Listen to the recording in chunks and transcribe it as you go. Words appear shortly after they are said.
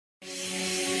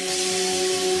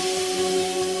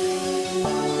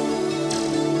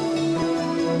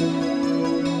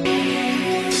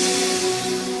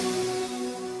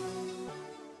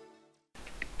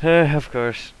Of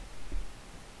course.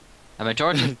 A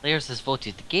majority of players has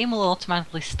voted. The game will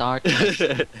automatically start in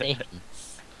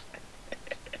seconds.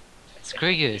 Screw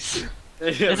yous.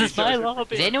 This is my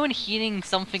lobby. Is anyone hearing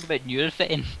something about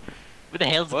Nurofen? What the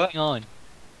hell's What? going on?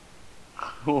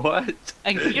 What?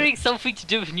 I'm hearing something to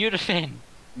do with Nurofen.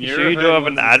 You sure you don't have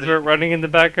an advert running in the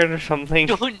background or I something?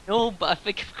 don't know, but I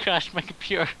think I've crashed my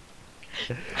computer.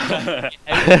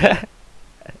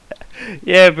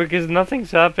 Yeah, because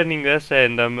nothing's happening this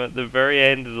end. I'm at the very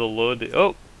end of the load.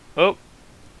 Oh! But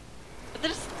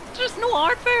there's no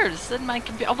hardwares in my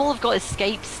computer. All I've got is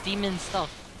Skype, Steam and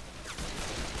stuff.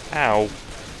 Ow.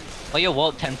 Oh, you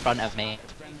walked in front of me.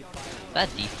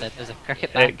 That's decent. There's a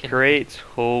cricket back It in creates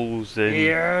holes in...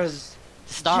 Here's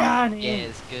start. Johnny. Yeah,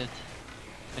 it's good.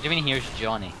 What do you mean here's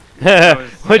Johnny?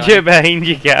 Watch out behind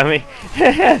you, Cammy.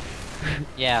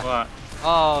 Yeah. what?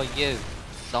 Oh, you.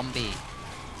 Zombie.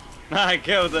 I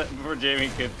killed it before Jamie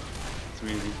could. It's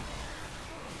easy.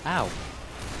 Ow.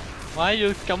 Why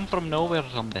you come from nowhere,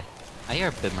 zombie? I hear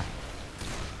a boomer.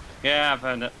 Yeah, I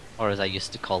found it. Or as I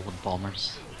used to call them,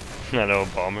 bombers. I know,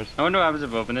 bombers. I wonder what happens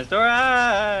if I open this door.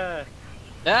 Ah!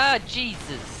 Ah,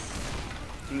 Jesus!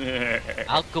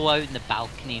 I'll go out in the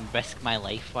balcony and risk my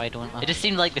life, why don't I? It just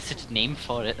seemed like there's such a name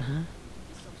for it.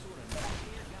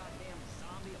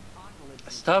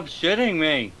 Stop shooting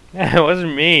me! It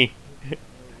wasn't me.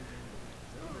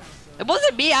 It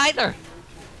wasn't me either!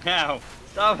 Ow!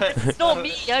 Stop it! It's not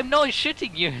me, I'm not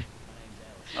shooting you!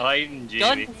 Hiding Gun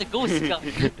Jamie. is a ghost gun!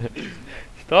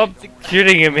 Stop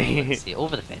shooting at me. See,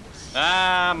 over the fence.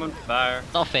 Ah, I'm on fire.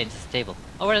 It's not a fence, it's a table.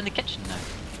 Oh, we're in the kitchen now.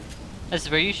 This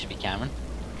is where you should be, Cameron.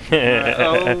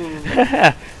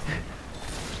 Oh.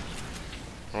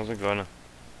 How's it going?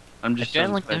 I'm just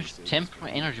Adrenaline trying gives to-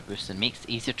 temporary energy boost and makes it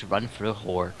easier to run through a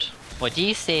horde. What do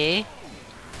you say,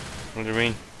 What do you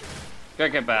mean?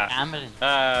 Cricket bat. Cameron?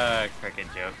 Cricket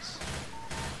jokes.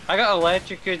 I got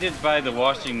electrocuted by the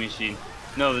washing machine.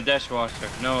 No, the dishwasher.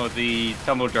 No, the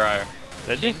tumble dryer.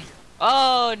 Did you?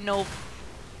 Oh no!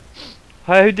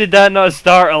 How did that not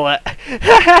startle it?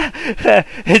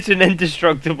 It's an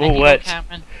indestructible There you go, witch.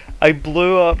 Cameron. I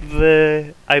blew up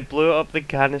the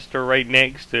canister right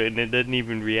next to it and it didn't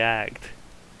even react.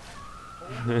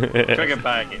 Cricket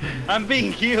bag. I'm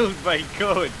being healed by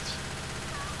coach.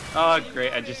 Oh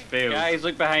great, I just failed. Guys,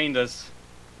 look behind us.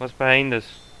 What's behind us?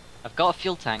 I've got a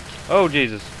fuel tank. Oh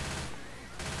Jesus!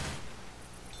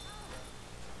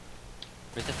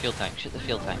 Where's the fuel tank? Shoot the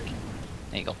fuel tank.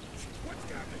 There you go.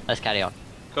 Let's carry on.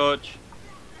 Coach.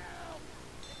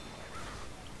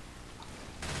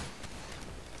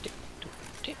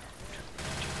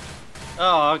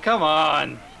 Oh, come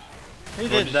on. Who What'd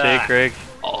did you that? say, Craig?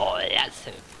 Oh, that's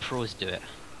how pros do it.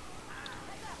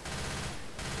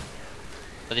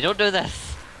 But they don't do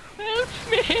this. Help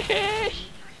me!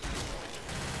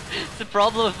 It's the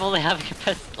problem of only having a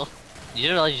pistol. You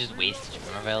didn't realize you just wasted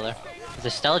your mobile there.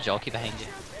 There's still a jockey behind you.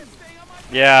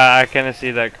 Yeah, I kind of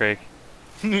see that, Craig.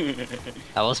 I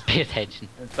was pay attention.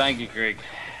 Thank you, Craig.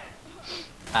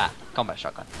 Ah, combat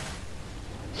shotgun.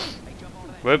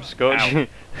 Whoops, Scotch. Ow.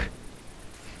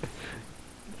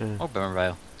 Or boomer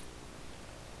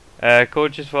vial.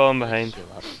 Coach is falling behind. Heal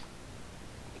up.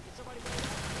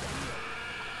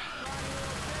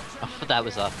 Oh, that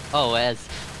was a. Oh, it is.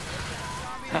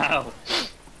 Ow.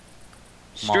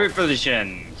 Straight for the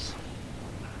shins.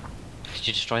 Did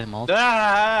you destroy them all?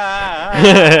 Ah!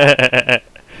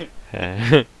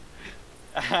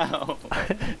 Ow.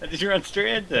 I just ran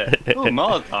straight into it. Oh,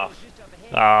 Molotov.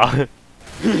 Ah.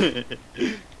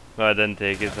 No, I didn't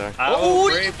take it, sorry. I Oh, will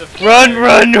brave the Run, fire.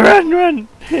 run, run, run!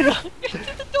 Get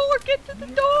to the door! Get to the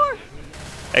door!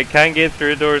 I can't get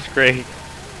through doors, Craig.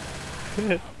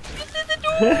 Get to the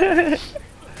door!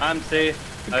 I'm safe.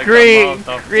 I got Craig,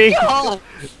 Molotov. Craig, Oh!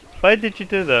 why did you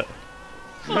do that?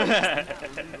 All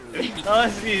I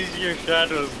see is your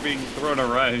shadows being thrown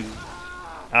around.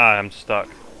 Ah, I'm stuck.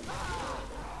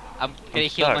 I'm gonna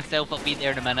heal stuck. myself. I'll be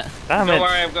there in a minute. Damn Don't it.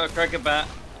 worry, I've got a cricket bat.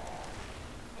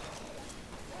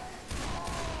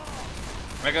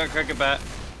 I got a cricket bat.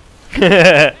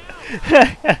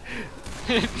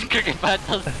 Cricket bat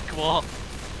does squat.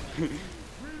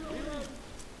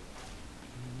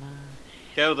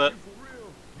 Killed it.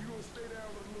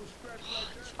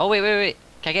 Oh wait.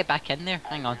 Can I get back in there?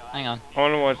 Hang on. I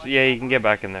wanna watch. Yeah, you can get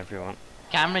back in there if you want.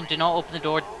 Cameron, do not open the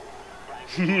door.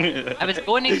 I was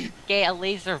going to get a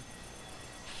laser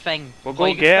thing. We'll Oh, go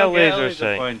you can get a still laser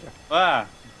sight. pointer. Ah.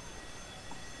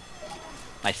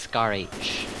 My Scar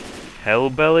H.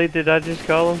 Hellbilly, did I just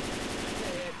call him?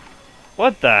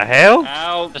 What the hell?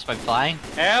 Help! Just by flying.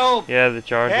 Help! Yeah, the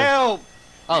charger. Help!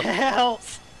 Oh, Help!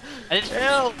 I didn't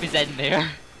Help! know he was in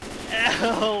there.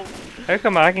 Help! How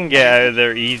come I can get out of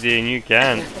there easy and you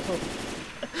can't?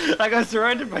 I got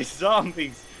surrounded by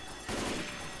zombies.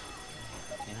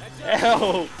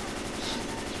 Help!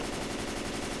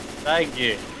 Thank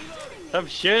you. Stop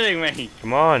shooting me.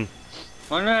 Come on.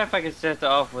 Wonder if I could set it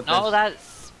off with No,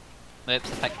 this. that's.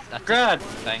 Oops, that's God, a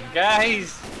thing.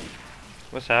 guys.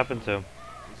 What's happened to him?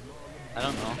 I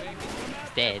don't know.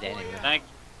 He's dead anyway. Thank,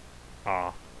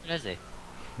 Aw, Where is he?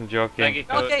 joking. thank you,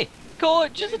 coach. Jockey!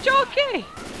 Coach, it's a jockey!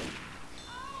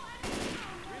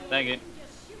 Thank you.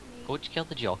 Coach killed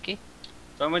the jockey?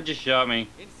 Someone just shot me.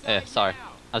 Sorry.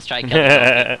 I was trying to kill the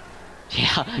jockey.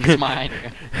 Yeah, it's my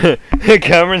idea.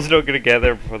 Cameron's not gonna get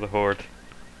there before the horde.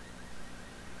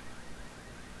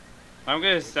 I'm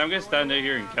gonna stand out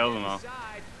here and kill them all.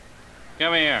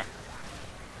 Come here.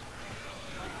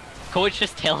 Coach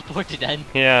just teleported in.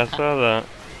 Yeah, I saw that.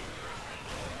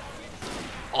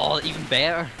 Oh, even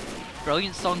better.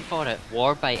 Brilliant song for it.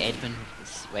 War by Edwin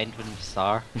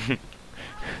Starr.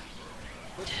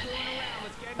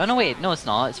 Oh no wait, no it's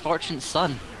not. It's Fortune's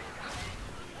Son.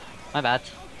 My bad.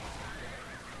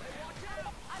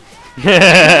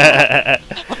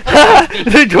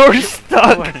 The door's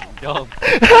stuck. Job.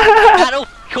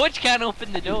 Coach can't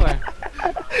open the door.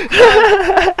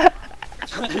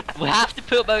 We have to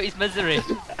put him out his misery.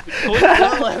 Coach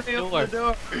can't open the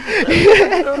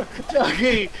door.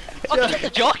 Jockey! Oh, get the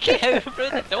jockey out through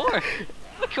the door.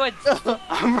 Look what.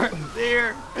 I'm right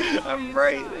there. I'm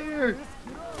right there.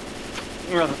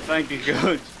 Well, thank you,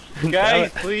 coach.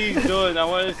 Guys, please don't. I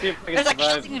want to see if I can There's a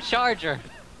survive. killing charger.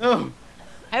 No.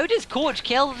 How does Coach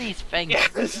kill these things?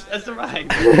 Yes, I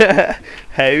survived.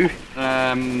 How?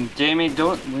 Jamie,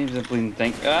 don't leave the bleeding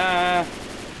thing.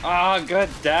 Oh, god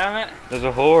damn it. There's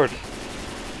a horde.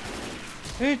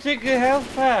 Who took the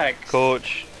health packs?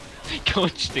 Coach.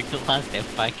 Coach took the last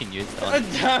health pack and used it God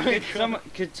on. damn it.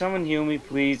 Could someone heal me,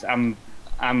 please? I'm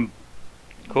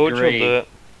Coach Great. will do it.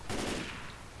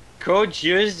 Coach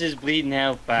used his bleeding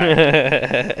health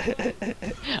pack.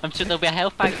 I'm sure there'll be a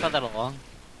health pack further along.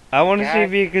 I want to see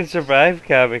if you can survive,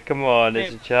 Cabby. Come on,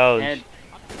 it's a challenge.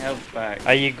 Health pack.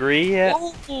 Are you grey yet?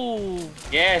 Oh!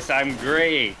 Yes, I'm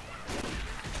great.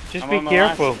 Just I'm be on my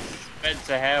careful. last bits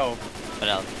of hell. What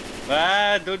else?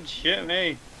 Ah, don't shoot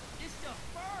me.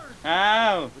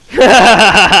 Ow.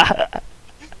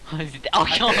 Oh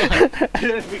god!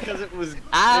 Because it was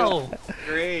Ow!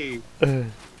 great.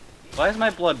 Why is my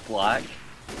blood black?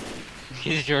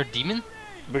 Because you're a demon?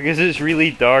 Because it's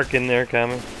really dark in there,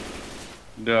 Cameron.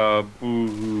 Duh,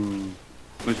 boo-hoo.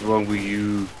 What's wrong with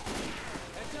you?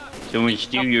 Someone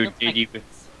steal your titty.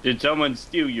 Did someone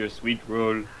steal your sweet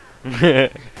roll? Who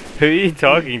are you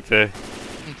talking to?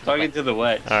 Talking to the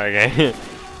witch. Okay.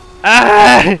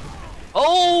 Ah!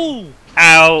 Oh!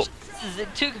 Ow! Jesus,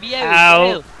 it took me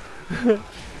out. Ow!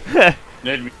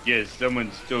 Let me guess,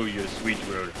 someone stole your sweet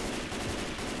roll.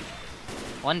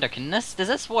 Wonder, does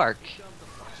this work?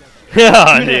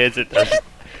 Oh, yes, it does.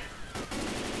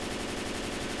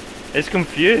 It's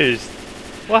confused.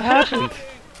 What happened?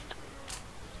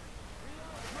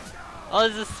 Oh,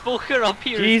 there's a smoker up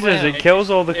here Jesus, as well. it kills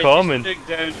all the common. It just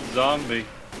took down a zombie.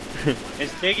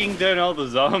 It's taking down all the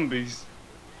zombies.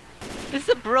 This is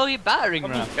a brilliant battering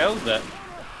Someone ram. killed it.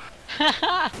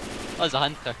 Oh, there's a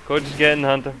hunter. Coach is getting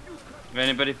Hunter. Have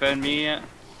anybody found me yet?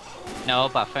 No,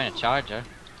 but I found a charger.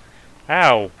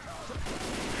 Ow!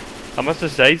 I must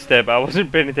have sidestepped. I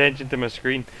wasn't paying attention to my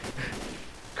screen.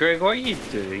 Greg, what are you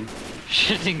doing?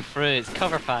 Shooting through, it's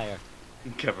cover fire.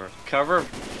 Cover?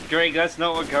 Greg, that's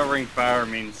not what covering fire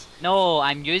means. No,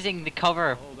 I'm using the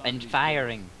cover and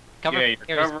firing. Cover Yeah, fire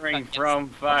you're is covering against from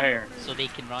fire. so they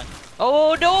can run.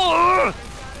 Oh no!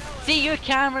 See you,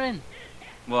 Cameron.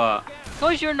 What?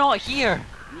 Cause you're not here.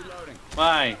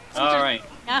 Why? Alright.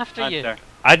 After you. Hunter.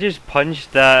 I just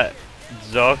punched that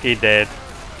Zocky dead.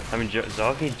 I mean,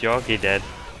 Zocky Jockey dead.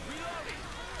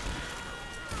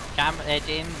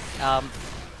 James,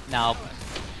 no.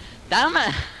 Damn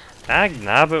it!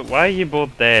 Nah, but why are you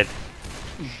both dead?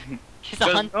 He's a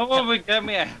Because hunter. no one would give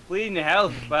me a bleeding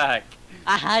health back.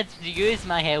 I had to use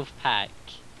my health pack.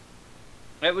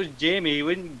 It was Jamie, he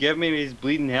wouldn't give me his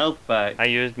bleeding health back. I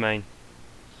used mine.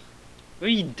 No,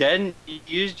 you didn't. You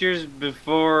used yours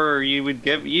before you would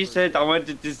give. You said I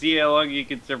wanted to see how long you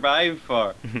could survive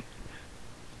for.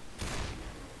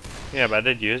 Yeah, but I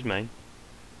did use mine.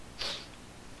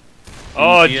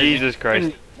 Oh, Yeah, Jesus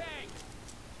Christ.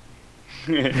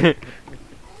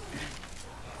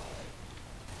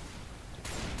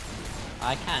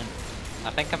 I can. I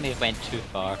think I may have went too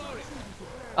far.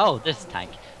 Oh, this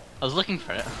tank. I was looking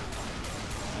for it.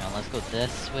 Well, let's go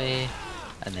this way,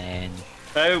 and then...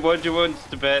 What do you want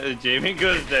to bet that Jamie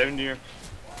goes down here?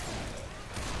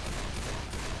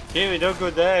 Jamie, don't go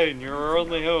down. You're our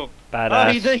only hope. Badass.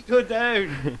 Oh, he didn't go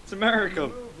down. It's a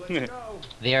miracle. Do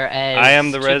There is. I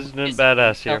am the two resident uses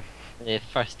badass here. of The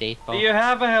first aid box. you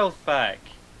have a health pack?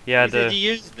 Yeah, You said the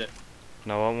you used it.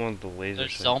 no, I want the laser.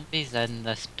 There's thing. zombies in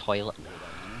this toilet.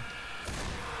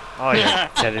 Oh, you're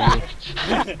kidding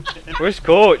me. Where's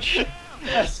Coach?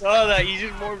 I saw that. You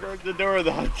just walked out the door.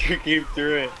 The hunter came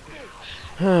through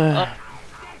it.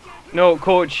 No,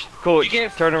 Coach, You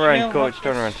get turn around, female Coach,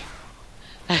 turn around.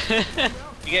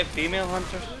 You get female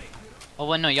hunters? Oh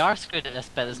well, no, you are screwed at this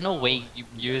bit. There's no way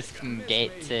you can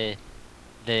get to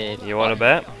the. You want to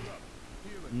bet?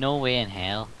 No way in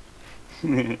hell.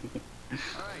 I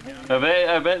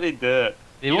bet they do it.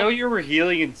 They You know won't- you were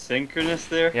healing in synchronous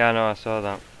there? Yeah, no, I saw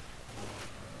that.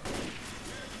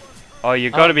 Oh,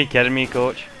 you gotta be kidding me,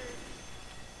 Coach.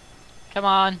 Come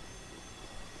on.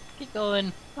 Keep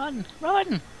going. Run,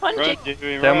 run, run, Run, Jake.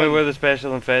 Jamie, Tell me run. where the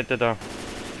special infected are.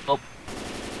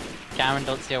 Cameron,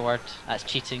 don't say a word. That's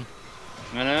cheating.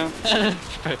 I know.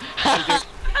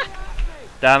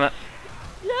 Damn it.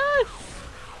 Yes!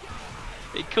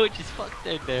 The coach is fucked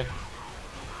down there.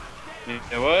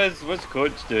 What's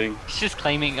Coach doing? He's just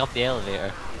climbing up the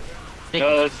elevator.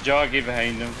 No, there's Jockey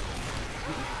behind him.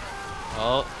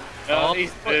 Oh. Oh, Oh.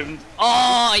 he's doomed.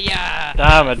 Oh, yeah!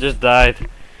 Damn, I just died.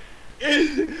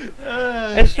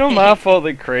 It's not my fault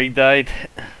that Craig died.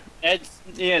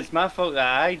 It's my fault that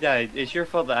I died. It's your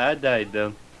fault that I died,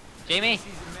 though. Jamie,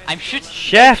 I'm shooting.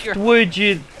 Shift, would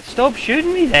you stop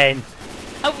shooting me then?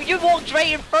 Oh, you walked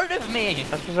right in front of me!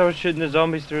 That's because I was shooting the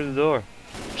zombies through the door.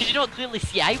 Could you not clearly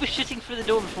see I was shooting through the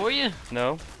door before you?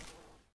 No?